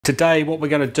Today what we're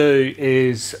going to do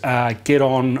is get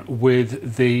on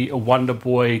with the Wonder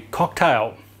Boy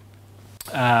cocktail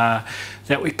that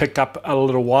we picked up a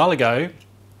little while ago.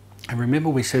 And remember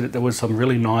we said that there was some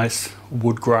really nice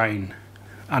wood grain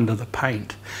under the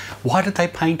paint. Why did they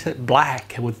paint it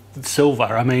black with silver?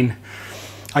 I mean,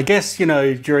 I guess, you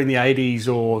know, during the 80s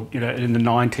or, you know, in the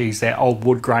 90s, that old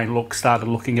wood grain look started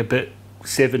looking a bit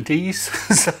 70s.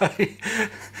 So,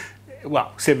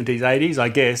 well, 70s, 80s, I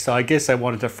guess. So I guess they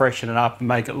wanted to freshen it up and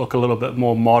make it look a little bit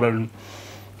more modern,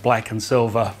 black and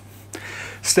silver.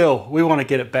 Still, we want to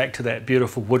get it back to that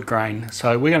beautiful wood grain.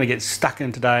 So we're going to get stuck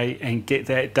in today and get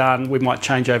that done. We might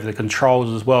change over the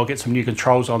controls as well, get some new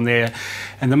controls on there.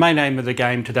 And the main aim of the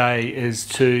game today is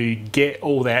to get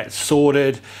all that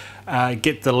sorted,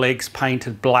 get the legs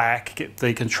painted black, get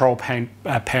the control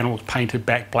panels painted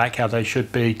back black how they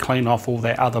should be, clean off all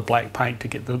that other black paint to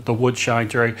get the wood showing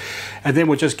through, and then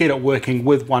we'll just get it working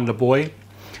with Wonder Boy,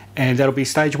 and that'll be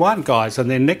stage one, guys. And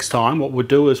then next time what we'll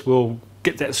do is we'll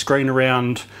get that screen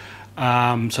around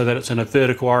so that it's in a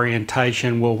vertical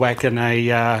orientation. We'll whack in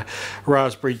a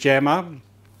raspberry jammer,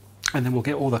 and then we'll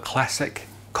get all the classic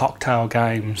cocktail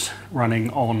games running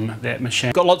on that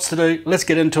machine. Got lots to do. Let's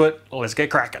get into it. Let's get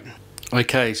cracking.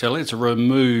 Okay, so let's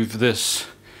remove this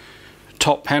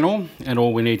top panel, and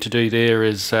all we need to do there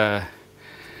is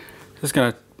just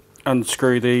going to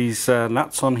unscrew these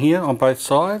nuts on here on both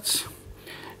sides,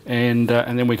 and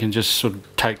then we can just sort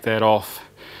of take that off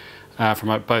from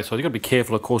both sides. You've got to be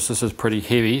careful, of course. This is pretty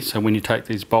heavy, so when you take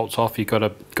these bolts off, you've got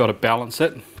to balance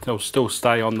it. It'll still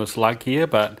stay on this lug here,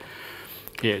 but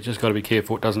yeah, just got to be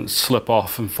careful it doesn't slip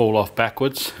off and fall off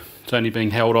backwards. It's only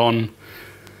being held on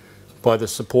by the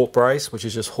support brace, which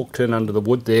is just hooked in under the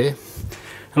wood there.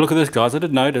 And look at this, guys. I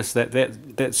did notice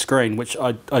that screen, which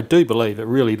I do believe it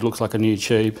really looks like a new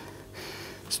tube.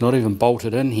 It's not even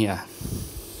bolted in here.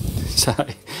 So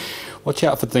watch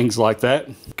out for things like that.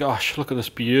 Gosh, look at this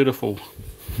beautiful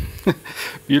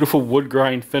beautiful wood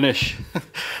grain finish.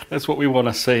 That's what we want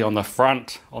to see on the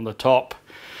front, on the top.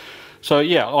 So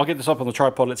yeah, I'll get this up on the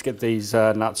tripod. Let's get these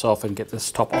nuts off and get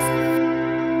this top off.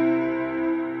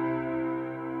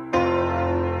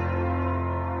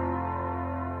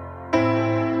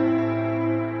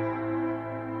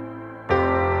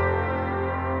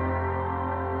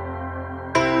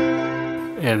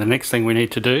 And the next thing we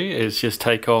need to do is just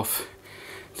take off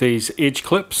these edge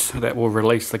clips that will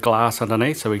release the glass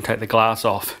underneath, so we can take the glass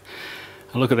off.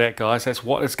 And look at that, guys. That's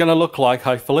what it's going to look like,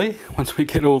 hopefully, once we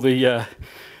get all the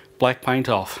black paint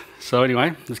off. So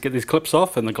anyway, let's get these clips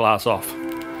off and the glass off.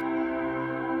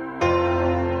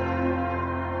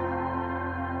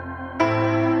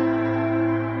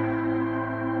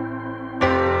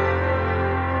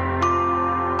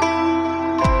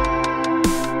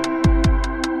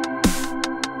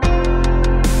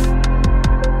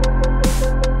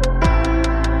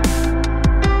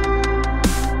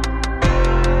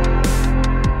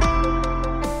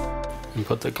 And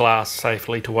put the glass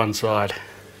safely to one side.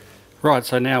 Right,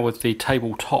 so now with the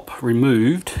tabletop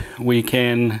removed, we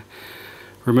can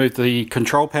remove the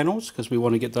control panels because we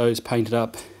want to get those painted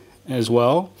up as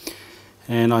well.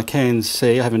 And I can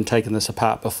see, I haven't taken this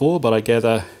apart before, but I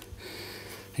gather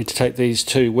I need to take these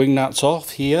two wing nuts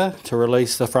off here to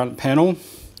release the front panel.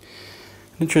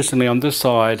 Interestingly, on this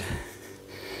side,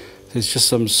 there's just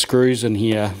some screws in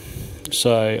here.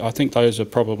 So I think those are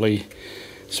probably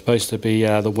supposed to be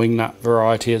the wing nut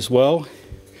variety as well,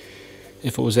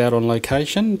 if it was out on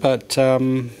location. But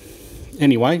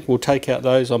anyway, we'll take out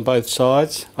those on both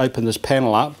sides, open this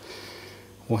panel up.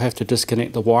 We'll have to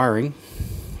disconnect the wiring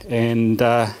and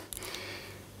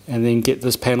then get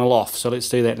this panel off. So let's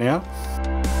do that now.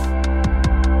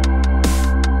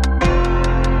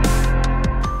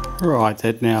 Right,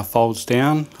 that now folds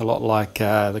down a lot like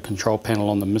the control panel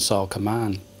on the missile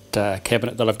command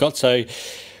cabinet that I've got. So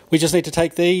we just need to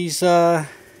take these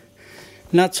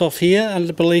nuts off here,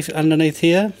 underneath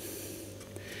here,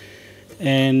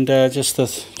 and just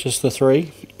the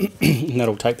three, and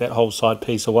that'll take that whole side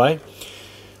piece away.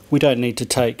 We don't need to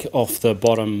take off the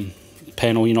bottom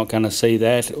panel. You're not going to see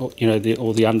that, or, you know,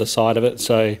 or the underside of it.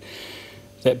 So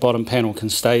that bottom panel can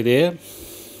stay there.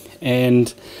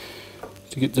 And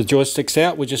to get the joysticks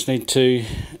out, we just need to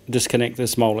disconnect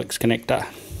this Molex connector.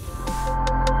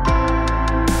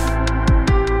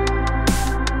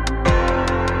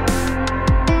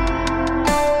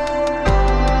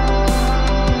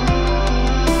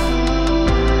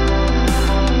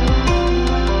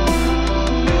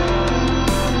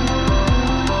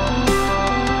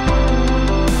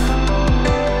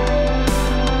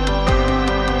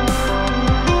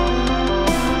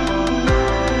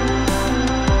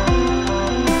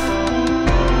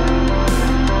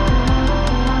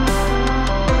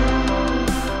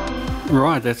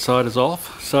 Right, that side is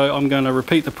off, so I'm going to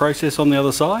repeat the process on the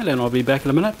other side and I'll be back in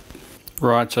a minute.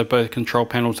 Right, so both control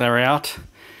panels are out.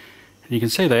 You can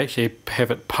see they actually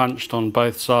have it punched on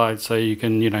both sides, so you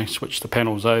can, you know, switch the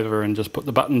panels over and just put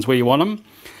the buttons where you want them.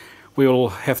 We'll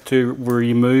have to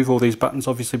remove all these buttons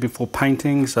obviously before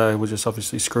painting, so we'll just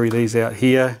obviously screw these out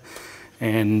here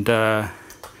and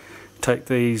take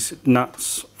these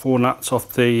nuts, 4 nuts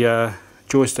off the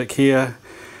joystick here,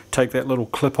 take that little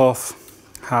clip off,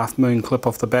 half moon clip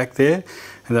off the back there,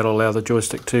 and that'll allow the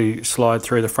joystick to slide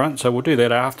through the front. So we'll do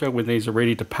that after, when these are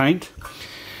ready to paint.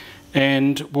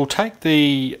 And we'll take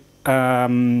the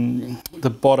bottom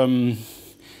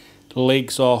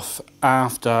legs off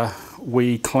after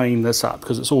we clean this up,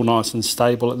 because it's all nice and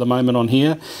stable at the moment on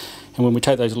here. And when we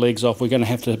take those legs off, we're going to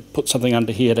have to put something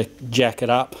under here to jack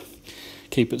it up,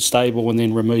 keep it stable, and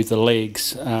then remove the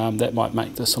legs. That might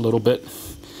make this a little bit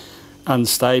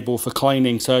unstable for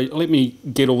cleaning. So let me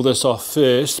get all this off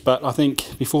first, but I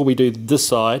think before we do this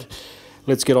side,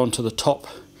 let's get on to the top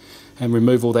and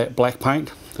remove all that black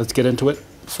paint. Let's get into it.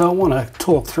 So I want to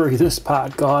talk through this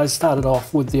part, guys. Started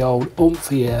off with the old oomph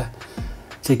here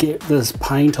to get this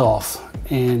paint off,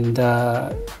 and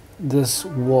this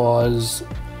was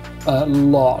a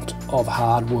lot of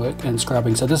hard work and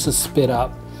scrubbing. So this is sped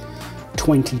up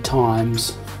 20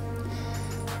 times,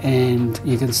 and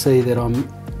you can see that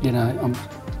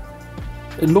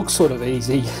it looks sort of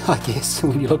easy, I guess,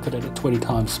 when you look at it at 20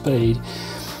 times speed.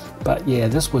 But yeah,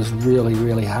 this was really,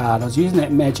 really hard. I was using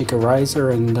that magic eraser,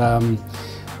 and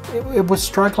it was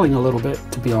struggling a little bit,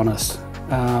 to be honest.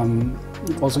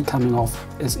 It wasn't coming off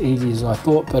as easy as I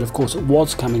thought, but of course it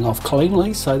was coming off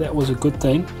cleanly, so that was a good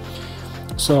thing.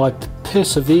 So I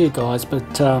persevered, guys,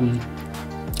 but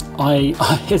I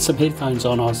had some headphones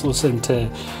on. I was listening to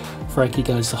Frankie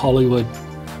Goes to Hollywood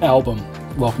album,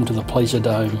 Welcome to the Pleasure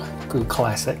Dome, good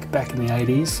classic back in the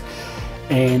 80s.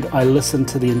 And I listened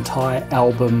to the entire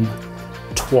album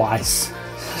twice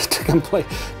to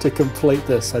complete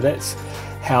this. So that's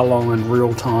how long in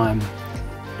real time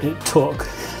it took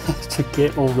to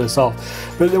get all this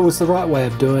off. But it was the right way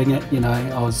of doing it, you know.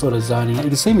 I was sort of zoning out.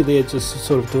 You can see me there just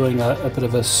sort of doing a bit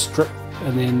of a strip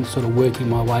and then sort of working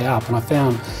my way up. And I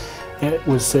found it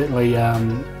was certainly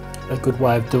a good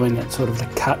way of doing it, sort of to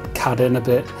cut in a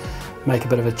bit, make a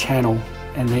bit of a channel,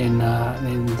 and then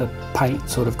the paint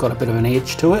sort of got a bit of an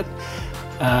edge to it.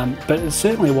 But it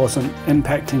certainly wasn't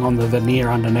impacting on the veneer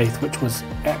underneath, which was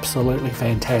absolutely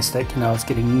fantastic. You know, I was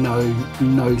getting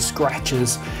no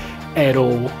scratches at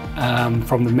all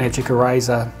from the magic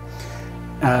eraser.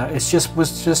 It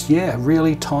was just yeah,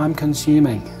 really time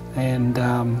consuming. And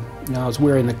you know, I was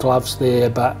wearing the gloves there,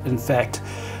 but in fact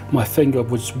my finger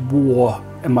wore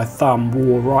and my thumb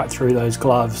wore right through those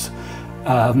gloves.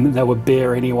 They were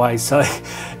bare anyway, so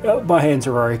my hands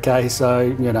are okay. So,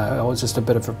 you know, it was just a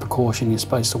bit of a precaution. You're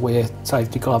supposed to wear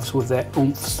safety gloves with that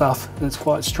oomph stuff. It's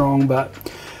quite strong, but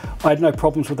I had no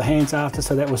problems with the hands after,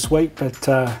 so that was sweet. But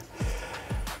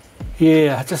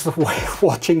yeah, just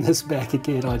watching this back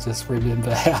again, I just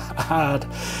remember how hard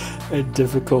and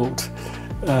difficult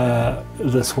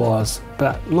this was.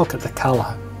 But look at the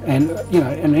colour, and you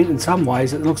know, and in some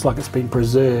ways it looks like it's been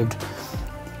preserved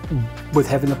with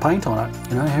having the paint on it.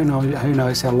 You know, who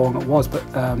knows how long it was, but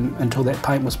until that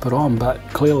paint was put on. But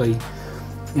clearly,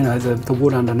 you know, the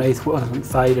wood underneath wasn't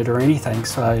faded or anything,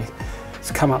 so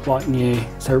it's come up like new.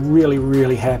 So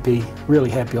really happy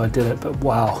I did it. But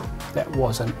wow, that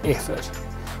was an effort,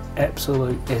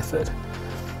 absolute effort.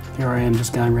 Here I am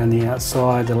just going around the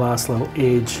outside, the last little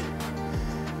edge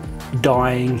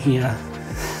dying here.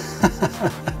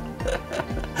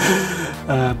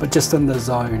 But just in the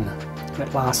zone.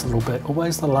 That last little bit,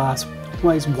 always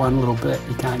one little bit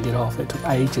you can't get off. It took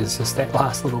ages, just that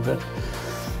last little bit.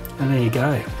 And there you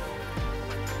go.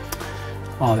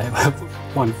 Oh, that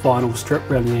one final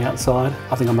strip around the outside.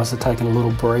 I think I must have taken a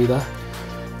little breather.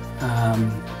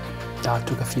 I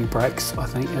took a few breaks, I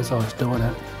think, as I was doing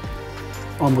it.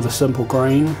 On with a simple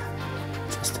green,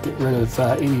 just to get rid of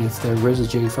any of the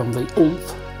residue from the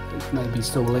oomph that may be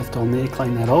still left on there.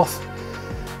 Clean that off.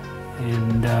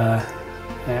 And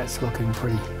it's looking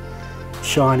pretty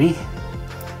shiny.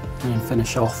 And then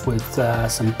finish off with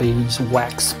some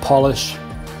beeswax polish,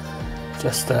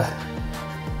 just to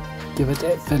give it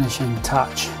that finishing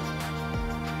touch.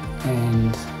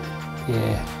 And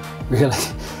yeah,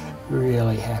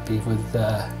 really happy with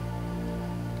that.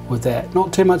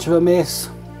 Not too much of a mess.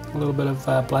 A little bit of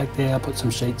black there. I put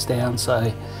some sheets down,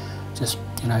 so just,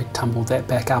 you know, tumbled that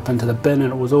back up into the bin,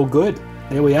 and it was all good.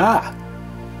 There we are.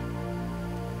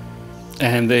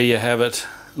 And there you have it.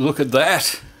 Look at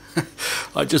that.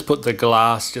 I just put the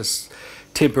glass just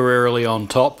temporarily on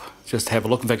top just have a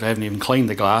look. In fact, I haven't even cleaned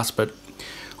the glass, but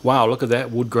wow, look at that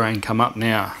wood grain come up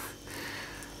now.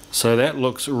 So that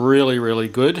looks really, really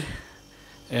good.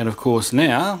 And of course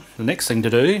now, the next thing to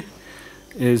do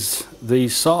is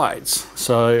these sides.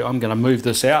 So I'm going to move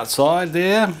this outside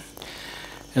there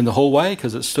in the hallway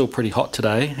because it's still pretty hot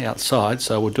today outside,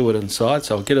 so we'll do it inside.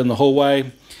 So I'll get in the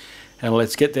hallway and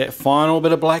let's get that final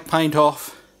bit of black paint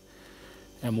off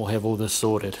and we'll have all this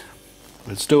sorted.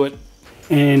 Let's do it.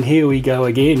 And here we go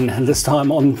again, and this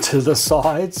time onto the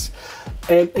sides.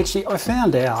 And actually I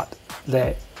found out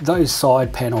that those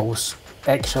side panels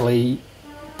actually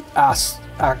are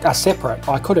separate.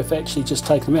 I could have actually just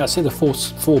taken them out. See the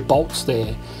four bolts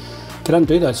there? Could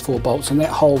undo those 4 bolts and that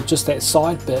whole, just that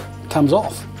side bit comes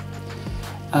off.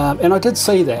 And I did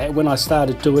see that when I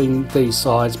started doing these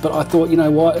sides, but I thought, you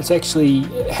know what, it's actually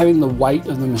having the weight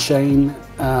of the machine,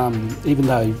 even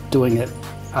though doing it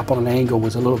up on an angle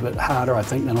was a little bit harder, I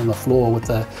think, than on the floor with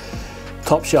the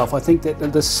top shelf. I think that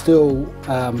this still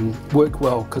worked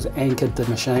well because it anchored the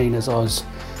machine as I was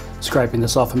scraping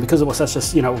this off, and because it was such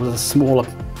a, you know, it was a smaller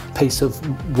piece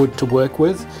of wood to work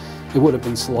with, it would have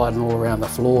been sliding all around the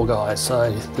floor, guys.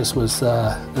 So this was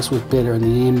better in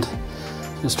the end.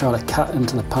 Just trying to cut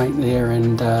into the paint there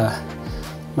and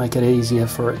make it easier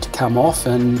for it to come off.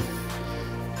 And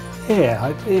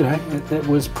yeah, it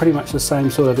was pretty much the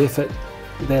same sort of effort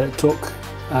that it took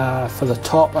for the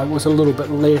top. It was a little bit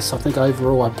less. I think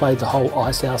overall I played the whole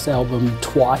Icehouse album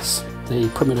twice, the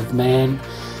Primitive Man.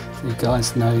 You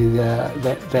guys know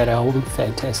that album,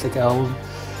 fantastic album.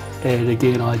 And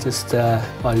again, I just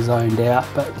I zoned out,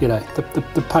 but you know,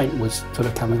 the paint was sort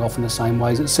of coming off in the same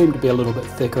ways. It seemed to be a little bit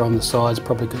thicker on the sides,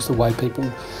 probably because the way people,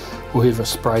 or whoever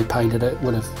spray painted it,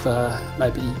 would have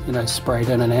maybe, you know, sprayed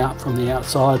in and out from the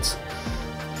outsides.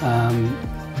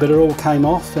 But it all came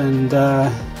off, and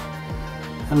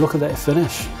look at that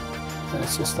finish.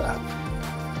 It's just a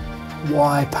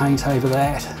Y paint over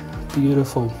that.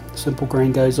 Beautiful. Simple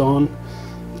green goes on,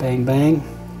 bang bang,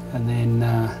 and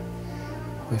then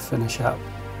we finish up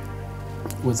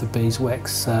with the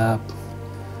beeswax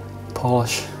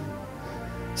polish,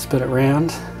 spin it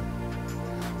round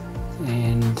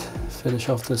and finish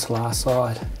off this last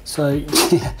side. So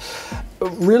yeah,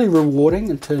 really rewarding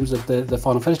in terms of the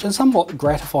final finish, and somewhat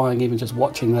gratifying even just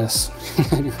watching this,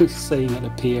 seeing it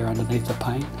appear underneath the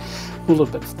paint. A little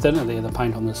bit thinner there, the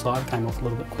paint on the side came off a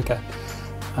little bit quicker.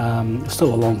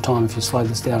 Still a long time if you slow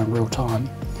this down in real time.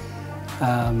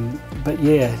 But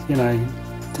yeah, you know,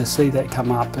 to see that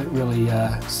come up, it really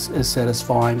is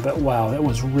satisfying. But wow, that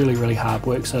was really, really hard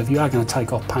work. So if you are going to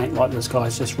take off paint like this,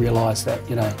 guys, just realise that,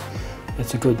 you know,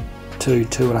 it's a good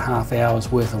 2.5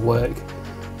 hours worth of work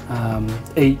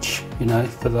each, you know,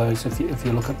 for those, if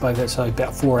you look at both that, so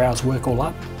about 4 hours work all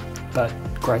up. But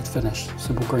great finish.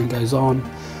 Simple green goes on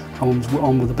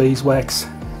with the beeswax,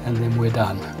 and then we're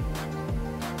done.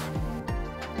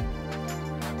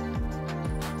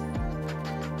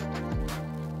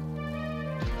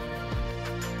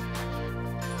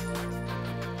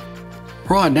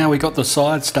 Right, now we got the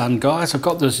sides done, guys. I've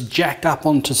got this jacked up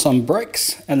onto some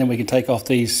bricks, and then we can take off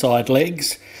these side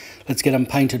legs. Let's get them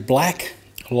painted black,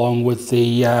 along with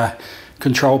the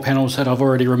control panels that I've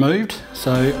already removed.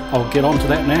 So I'll get onto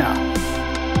that now.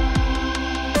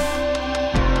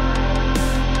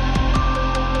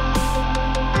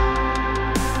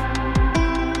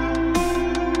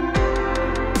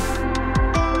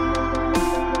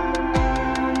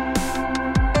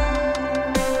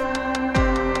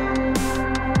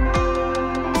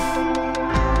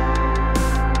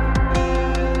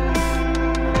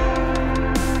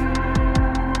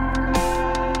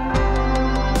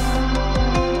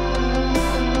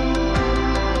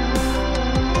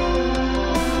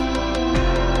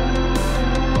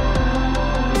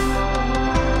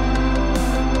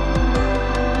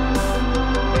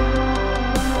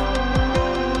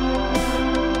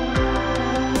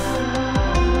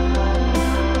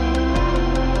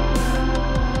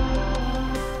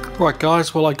 Right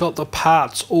guys, well I got the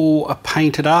parts all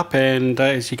painted up, and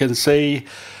as you can see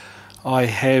I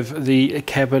have the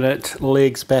cabinet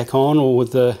legs back on, or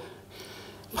with the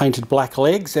painted black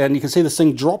legs, and you can see this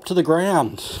thing drop to the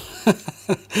ground.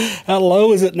 How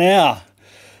low is it now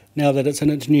that it's in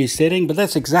its new setting? But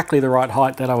that's exactly the right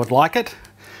height that I would like it,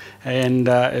 and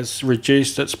it's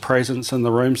reduced its presence in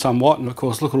the room somewhat. And of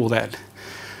course, look at all that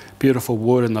beautiful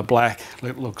wood and the black,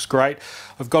 it looks great.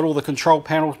 I've got all the control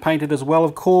panels painted as well,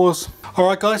 of course. All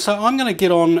right guys, so I'm going to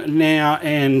get on now,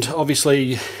 and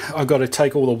obviously I've got to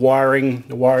take all the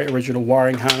original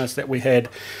wiring harness that we had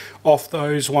off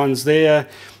those ones there.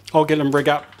 I'll get them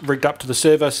rigged up to the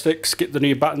servo sticks, get the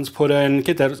new buttons put in,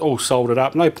 get that all soldered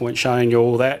up. No point showing you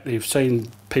all that. You've seen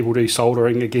people do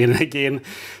soldering again and again.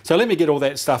 So let me get all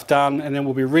that stuff done, and then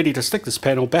we'll be ready to stick this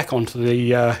panel back onto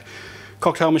the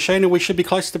cocktail machine, and we should be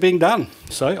close to being done.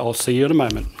 So I'll see you in a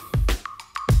moment.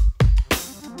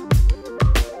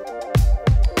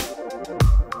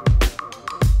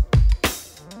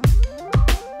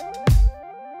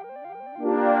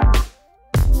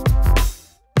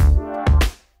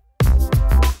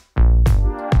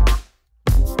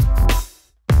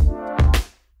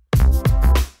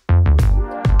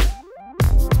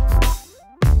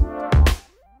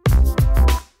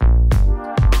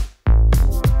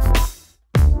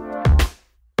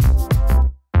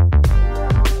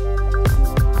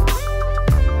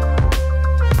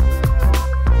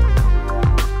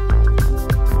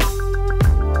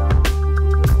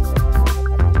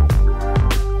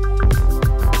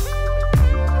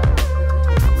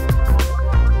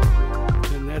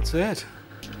 That's it,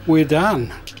 we're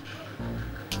done.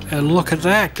 And look at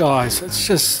that, guys, it's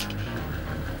just,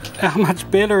 how much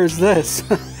better is this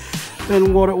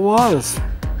than what it was?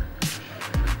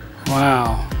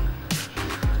 Wow,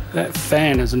 that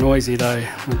fan is noisy though.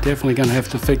 We're definitely going to have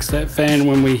to fix that fan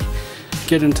when we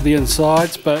get into the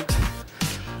insides, but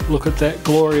look at that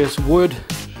glorious wood.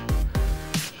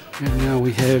 And now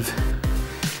we have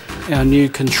our new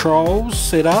controls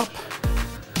set up.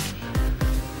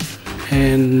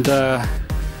 And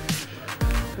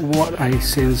what a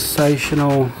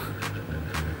sensational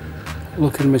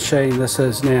looking machine this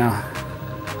is now.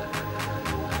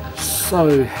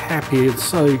 So happy and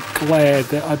so glad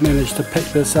that I managed to pick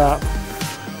this up,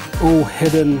 all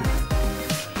hidden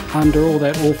under all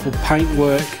that awful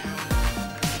paintwork,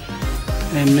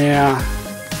 and now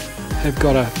have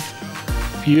got a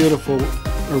beautiful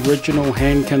original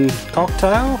Hankin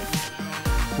cocktail,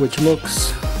 which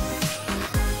looks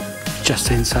just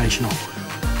sensational.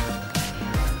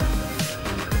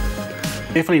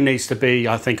 Definitely needs to be,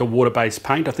 I think, a water-based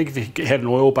paint. I think if you had an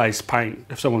oil-based paint,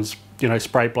 if someone's, you know,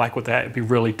 sprayed black with that, it'd be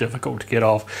really difficult to get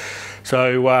off.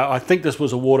 So I think this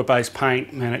was a water-based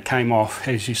paint, and it came off,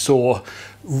 as you saw,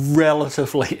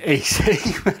 relatively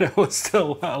easy, but it was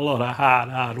still a lot of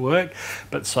hard work,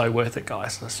 but so worth it,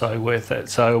 guys, so worth it.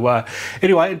 So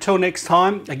anyway, until next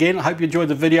time, again, I hope you enjoyed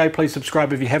the video. Please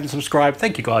subscribe if you haven't subscribed.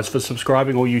 Thank you guys for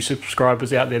subscribing, all you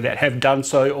subscribers out there that have done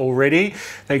so already.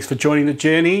 Thanks for joining the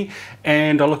journey,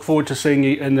 and I look forward to seeing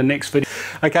you in the next video.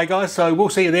 Okay guys, so we'll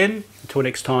see you then. Until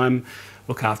next time,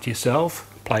 look after yourself,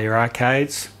 play your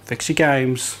arcades, fix your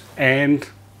games, and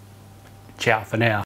ciao for now.